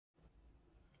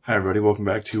Hi everybody, welcome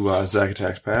back to Zach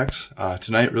Attacks Packs.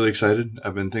 Tonight, really excited.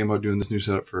 I've been thinking about doing this new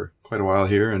setup for quite a while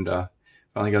here, and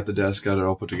finally got the desk, got it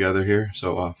all put together here.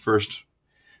 So first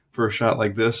shot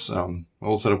like this. My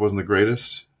old setup wasn't the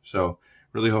greatest, so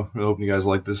really hoping you guys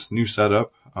like this new setup.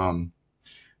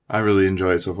 I really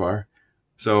enjoy it so far.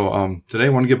 So today I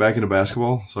want to get back into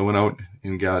basketball, so I went out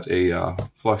and got a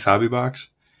Flux hobby box.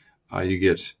 You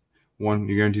get you're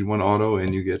guaranteed one auto,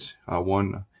 and you get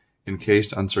one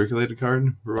encased uncirculated card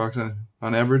per box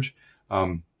on average.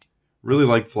 Really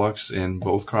like Flux in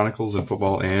both Chronicles and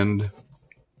football and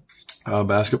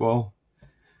basketball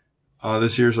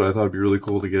this year, so I thought it'd be really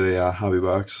cool to get a hobby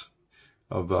box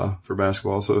of for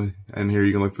basketball. So, and here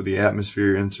you can look for the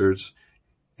atmosphere inserts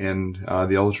and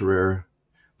the ultra rare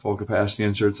full capacity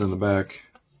inserts on the back.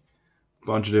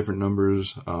 Bunch of different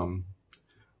numbers.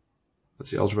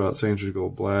 Let's see, ultraviolet signature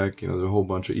gold black. There's a whole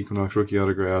bunch of Equinox rookie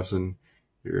autographs and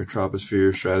your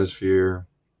troposphere, stratosphere,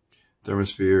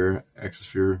 thermosphere,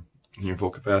 exosphere, and your full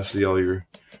capacity, all your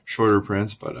shorter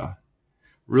prints, but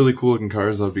really cool looking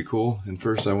cards. That would be cool. And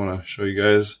first I want to show you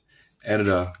guys, added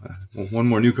one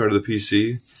more new card to the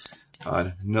PC.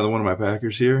 Another one of my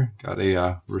packers here. Got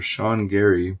a Rashawn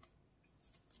Gary.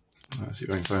 Let's see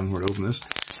if I can find where to open this.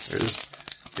 There it is.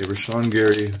 A Rashawn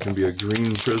Gary. It's going to be a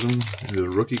green prism. It's a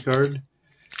rookie card.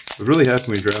 I was really happy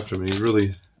when we drafted him, and he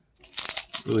really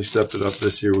stepped it up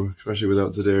this year, especially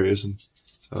without Zedarius, and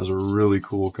that was a really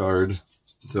cool card.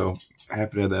 So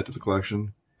happy to add that to the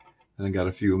collection. And I got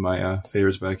a few of my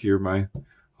favorites back here: my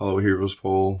Hollow Heroes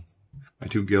pull, my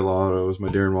two Gil autos, my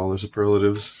Darren Waller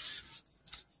superlatives.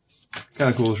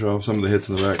 Kind of cool to show off some of the hits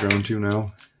in the background too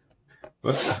now.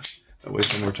 But don't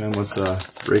waste any more time.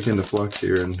 Let's break into Flux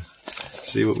here and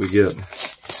see what we get.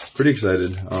 Pretty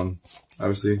excited.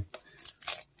 Obviously,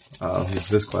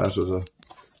 this class was a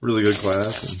really good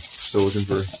class, and still looking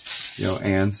for,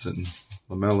 Ants and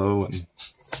LaMelo and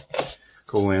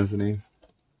Cole Anthony.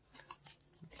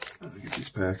 I'll get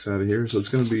these packs out of here. So it's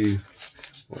going to be,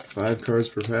 5 cards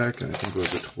per pack? I think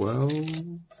it was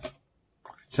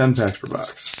a 10 packs per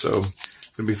box. So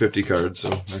it's going to be 50 cards. So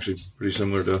actually pretty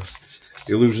similar to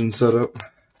the Illusion setup,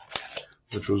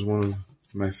 which was one of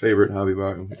my favorite hobby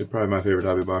box. Probably my favorite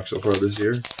hobby box so far this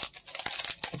year.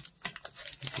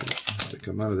 They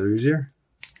come out of there easier.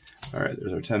 Alright,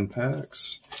 there's our 10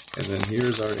 packs, and then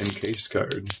here's our encased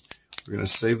card. We're going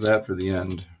to save that for the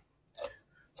end.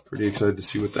 Pretty excited to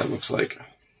see what that looks like.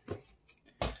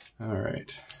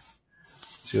 Alright,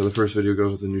 let's see how the first video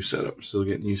goes with the new setup. Still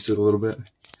getting used to it a little bit.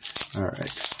 Alright,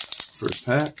 first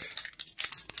pack.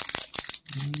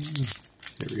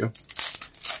 There we go.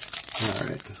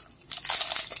 Alright.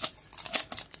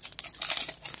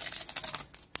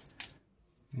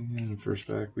 And first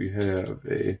pack we have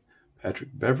a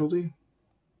Patrick Beverly,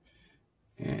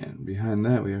 and behind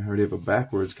that we already have a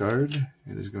backwards card.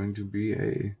 It is going to be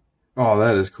a, oh,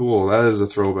 that is cool, that is a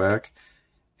throwback,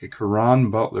 a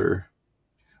Caron Butler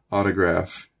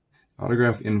autograph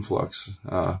influx.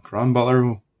 Caron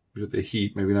Butler was at the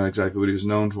Heat, maybe not exactly what he was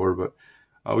known for, but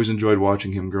I always enjoyed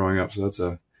watching him growing up, so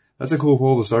that's a cool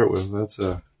pull to start with. That's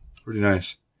pretty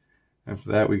nice.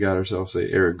 After that we got ourselves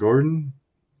a Eric Gordon,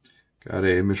 got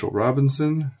a Mitchell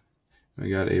Robinson, we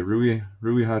got a Rui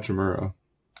Hachimura.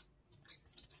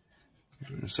 I'm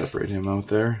going to separate him out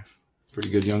there. Pretty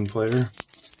good young player.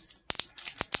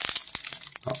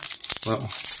 Oh, well,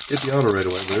 hit the auto right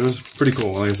away, but it was pretty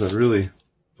cool. Like I said, really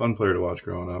fun player to watch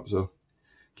growing up, so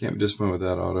can't be disappointed with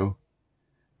that auto.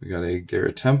 We got a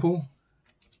Garrett Temple,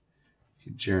 a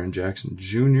Jaren Jackson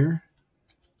Jr.,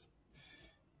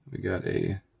 we got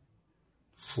a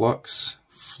Flux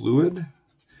Fluid,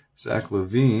 Zach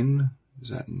LaVine. Is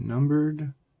that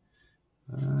numbered?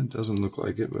 Doesn't look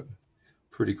like it, but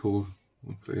pretty cool.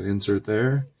 Looks like an insert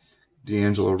there.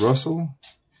 D'Angelo Russell.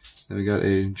 Then we got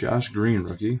a Josh Green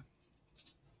rookie.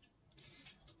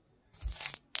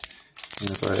 And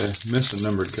if I miss a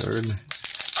numbered card,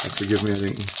 forgive me, I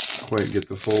didn't quite get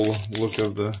the full look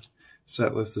of the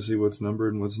set list to see what's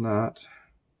numbered and what's not.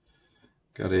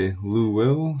 Got a Lou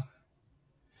Will.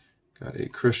 Got a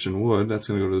Christian Wood. That's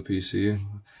going to go to the PC.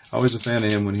 Always a fan of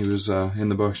him when he was in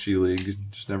the Bucks G League.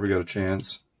 Just never got a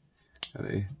chance. Got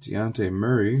a Deontay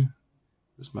Murray.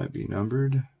 This might be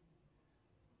numbered.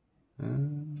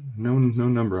 No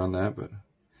number on that, but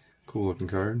cool looking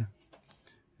card.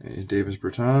 A Davis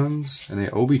Bertans and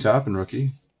a Obi Toppin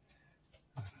rookie.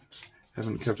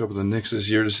 Haven't kept up with the Knicks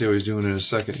this year to see how he's doing in his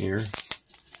second year.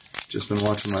 Just been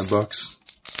watching my Bucks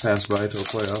pass by till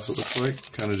playoffs, it looks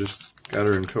like. Kind of just got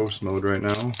her in coast mode right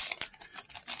now.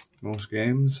 Most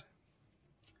games.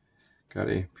 Got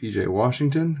a PJ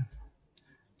Washington,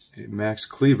 a Max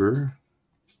Kleber,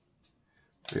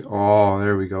 Oh,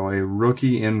 there we go. A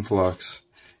rookie influx.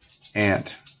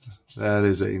 Ant. That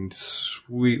is a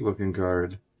sweet looking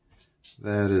card.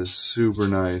 That is super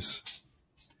nice.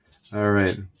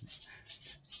 Alright.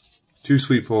 2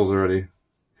 sweet pulls already.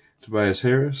 Tobias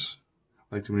Harris.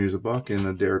 Like to use a buck, and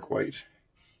a Derek White.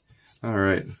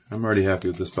 Alright. I'm already happy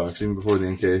with this box, even before the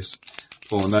encase.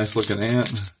 Pull a nice looking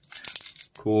Ant.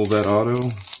 Cool vet auto.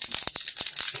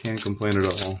 Can't complain at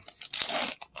all.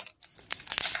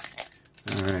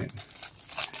 Alright.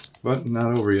 But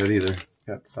not over yet either.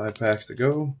 Got 5 packs to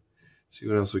go. See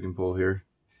what else we can pull here.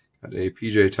 Got a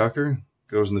PJ Tucker.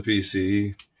 Goes in the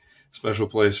PC. Special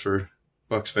place for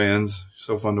Bucks fans.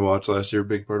 So fun to watch last year.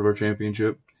 Big part of our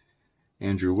championship.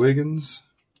 Andrew Wiggins.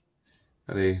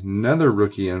 Got another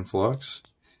rookie influx.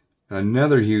 And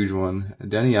another huge one.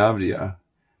 Denny Avdia.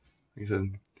 Like I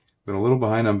said, been a little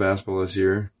behind on basketball this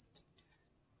year.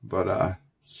 But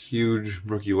huge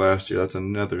rookie last year. That's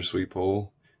another sweet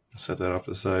pull. I'll set that off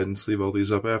to the side and sleeve all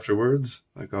these up afterwards,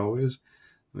 like always.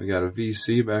 We got a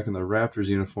VC back in the Raptors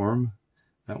uniform.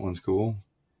 That one's cool.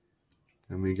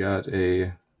 And we got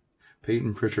a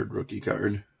Peyton Pritchard rookie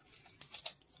card.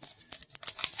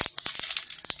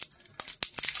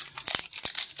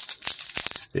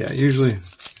 Yeah, usually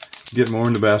get more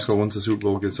into basketball once the Super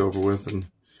Bowl gets over with, and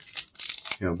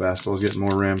basketball's getting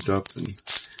more ramped up, and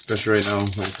especially right now,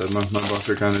 like I said, my Bucks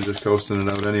are kind of just coasting it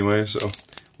out anyway, so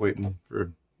waiting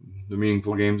for the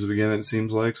meaningful games to begin, it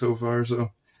seems like, so far,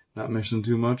 so not missing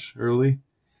too much early.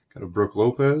 Got a Brook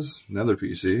Lopez, another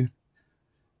PC.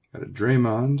 Got a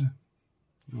Draymond.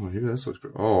 Oh, here, this looks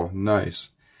pretty. Oh,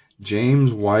 nice.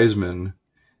 James Wiseman.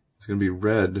 It's going to be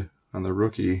red on the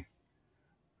rookie.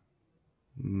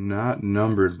 Not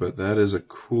numbered, but that is a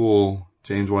cool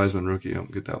James Wiseman rookie. Oh,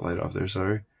 get that light off there,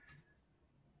 sorry.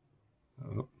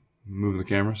 Oh, moving the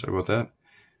camera, sorry about that.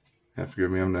 Yeah,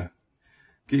 forgive me, I'm going to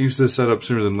get used to this setup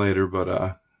sooner than later, but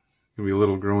going to be a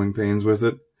little growing pains with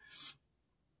it.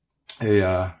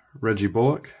 A Reggie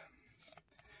Bullock.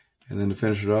 And then to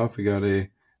finish it off, we got a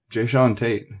Jayshawn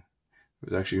Tate. It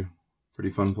was actually a pretty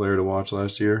fun player to watch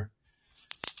last year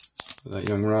for that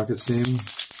young Rockets team.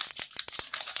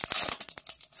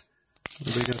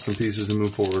 They got some pieces to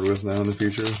move forward with now in the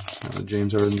future.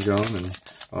 James Harden's gone and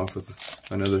off with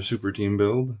another super team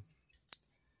build.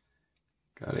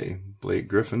 Got a Blake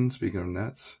Griffin, speaking of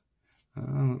Nets.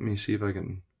 Let me see if I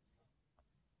can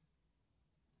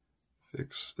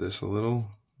fix this a little.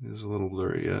 It is a little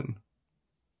blurry yet.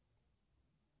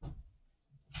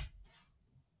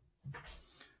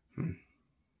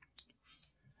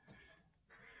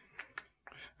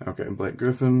 Okay, Blake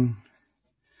Griffin.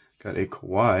 Got a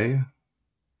Kawhi.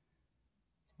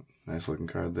 Nice looking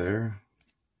card there.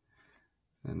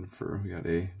 And we got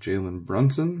a Jalen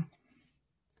Brunson.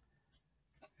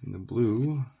 In the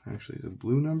blue. Actually, the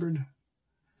blue numbered?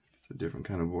 It's a different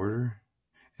kind of border.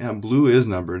 Yeah, blue is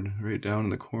numbered. Right down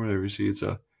in the corner there, you see it's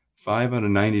a 5 out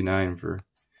of 99 for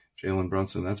Jalen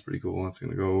Brunson. That's pretty cool. That's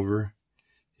going to go over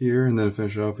here. And then to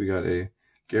finish off, we got a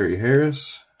Gary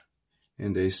Harris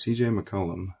and a CJ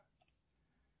McCollum.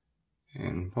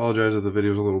 And apologize if the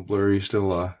video is a little blurry.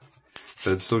 Still,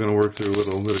 it's still going to work through a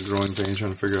little bit of growing pains,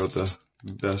 trying to figure out the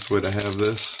best way to have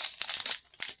this.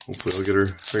 Hopefully I'll get her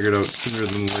figured out sooner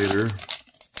than later.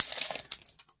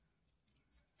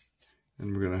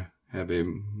 And we're going to have a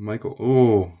Michael.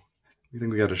 Oh, we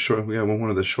think we got one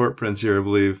of the short prints here, I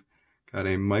believe. Got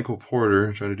a Michael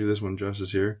Porter. Try to do this one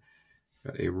justice here.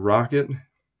 Got a Rocket.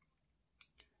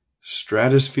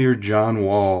 Stratosphere John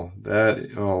Wall.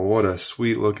 What a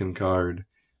sweet looking card.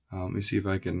 Let me see if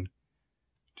I can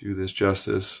do this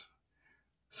justice.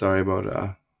 Sorry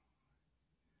about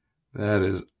that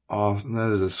is awesome.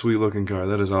 That is a sweet looking card.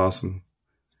 That is awesome.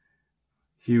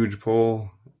 Huge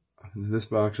pull. This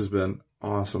box has been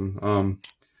awesome.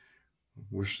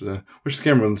 Wish the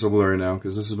camera wasn't so blurry now,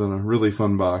 because this has been a really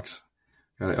fun box.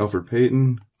 Got an Alfred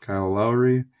Payton, Kyle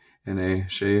Lowry, and a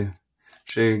Shea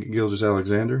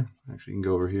Gilgeous-Alexander. Actually, you can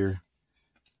go over here.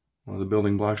 One of the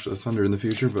building blocks for the Thunder in the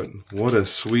future, but what a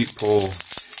sweet pull.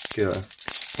 Get a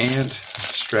Ant,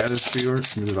 Stratosphere,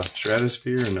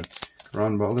 and a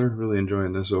Ron Butler. Really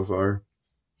enjoying this so far.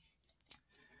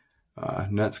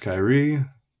 Nets Kyrie. I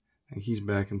think he's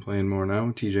back and playing more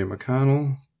now. TJ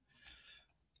McConnell.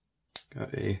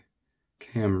 Got a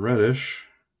Cam Reddish.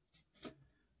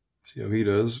 See how he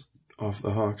does off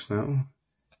the Hawks now.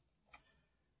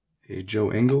 A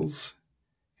Joe Ingles.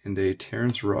 And a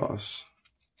Terrence Ross.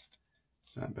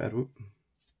 Not bad. Whoop.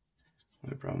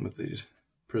 Only problem with these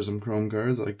Prism Chrome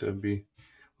cards. I like to be a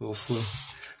little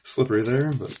slippery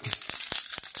there, but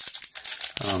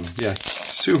yeah,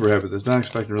 super happy with this. Not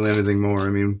expecting really anything more. I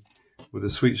mean, with the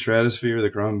Sweet Stratosphere, the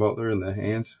Crown Butler, and the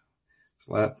Ant. It's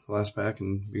last pack,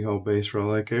 and Behold Base for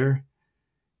all I care.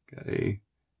 Got a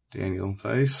Daniel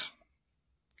Theis.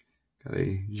 Got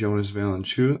a Jonas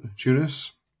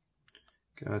Valanciunas.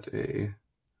 Got a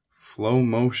Flow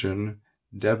Motion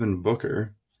Devin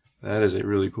Booker. That is a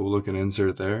really cool looking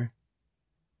insert there.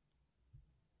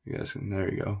 You guys can,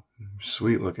 there you go.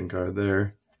 Sweet looking card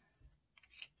there.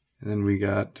 And then we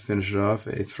got, to finish it off,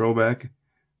 a throwback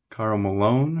Karl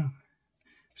Malone.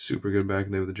 Super good back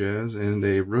there with the Jazz. And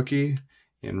a rookie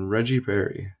in Reggie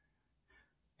Perry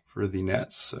for the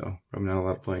Nets. So probably not a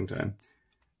lot of playing time.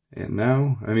 And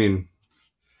now, I mean,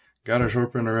 got our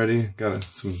short print already. Got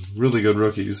some really good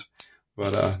rookies.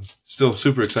 But still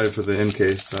super excited for the end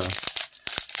case.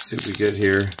 See what we get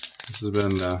here. This has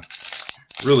been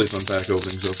really fun pack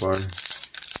opening so far.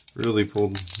 Really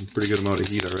pulled a pretty good amount of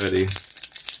heat already.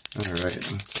 Alright,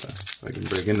 let's see if I can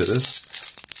break into this.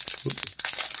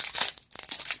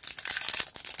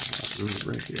 Room to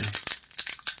break here.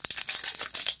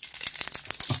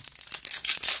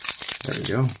 There we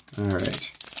go. Alright.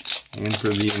 And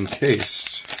for the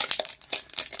encased,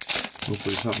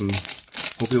 hopefully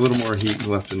a little more heat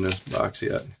left in this box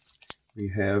yet.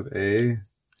 We have a,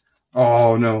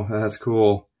 oh no, that's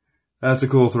cool. That's a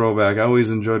cool throwback. I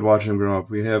always enjoyed watching him grow up.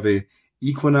 We have a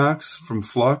Equinox from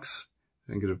Flux.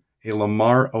 And get a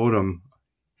Lamar Odom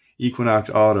Equinox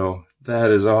Auto. That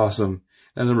is awesome.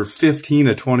 That's number 15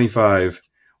 of 25.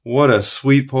 What a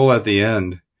sweet pull at the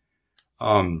end.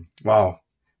 Wow.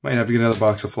 Might have to get another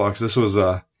box of Flux. This was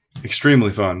extremely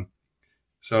fun.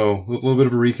 So, a little bit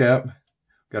of a recap.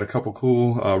 Got a couple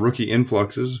cool rookie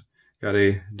influxes. Got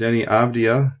a Denny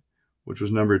Avdia, which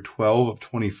was number 12 of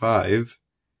 25.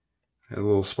 Had a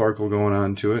little sparkle going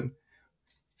on to it.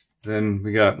 Then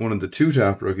we got one of the two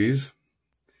top rookies.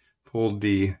 Pulled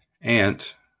the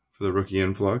Ant for the rookie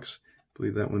influx. I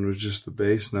believe that one was just the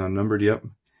base, now numbered, yep.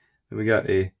 Then we got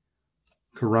a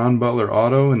Caron Butler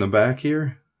Auto in the back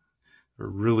here. A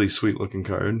really sweet looking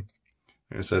card.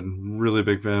 Like I said, really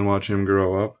big fan watching him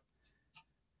grow up.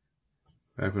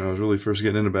 Back when I was really first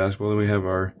getting into basketball. Then we have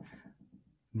our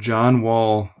John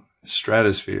Wall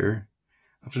Stratosphere.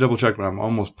 I have to double check, but I'm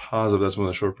almost positive that's one of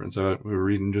the short prints we were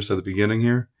reading just at the beginning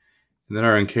here. And then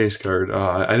our encased card.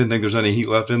 I didn't think there's any heat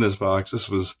left in this box. This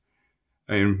was,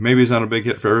 I mean, maybe it's not a big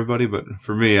hit for everybody, but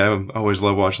for me, I always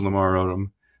loved watching Lamar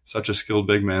Odom. Such a skilled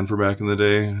big man for back in the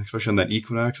day, especially on that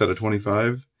Equinox out of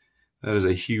 25. That is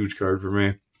a huge card for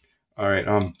me. All right.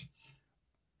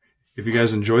 If you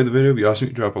guys enjoyed the video, it'd be awesome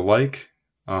if you drop a like.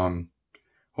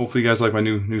 Hopefully you guys like my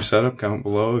new setup. Comment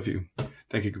below if you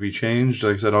think it could be changed.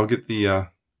 Like I said, I'll get the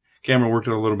camera worked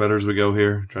out a little better as we go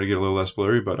here. Try to get a little less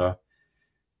blurry, but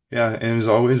yeah. And as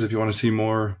always, if you want to see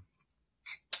more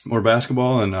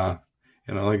basketball and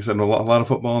like I said, a lot of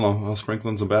football, and I'll sprinkle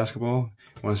in some basketball.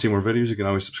 If you want to see more videos, you can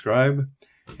always subscribe.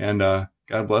 And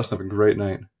God bless. Have a great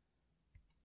night.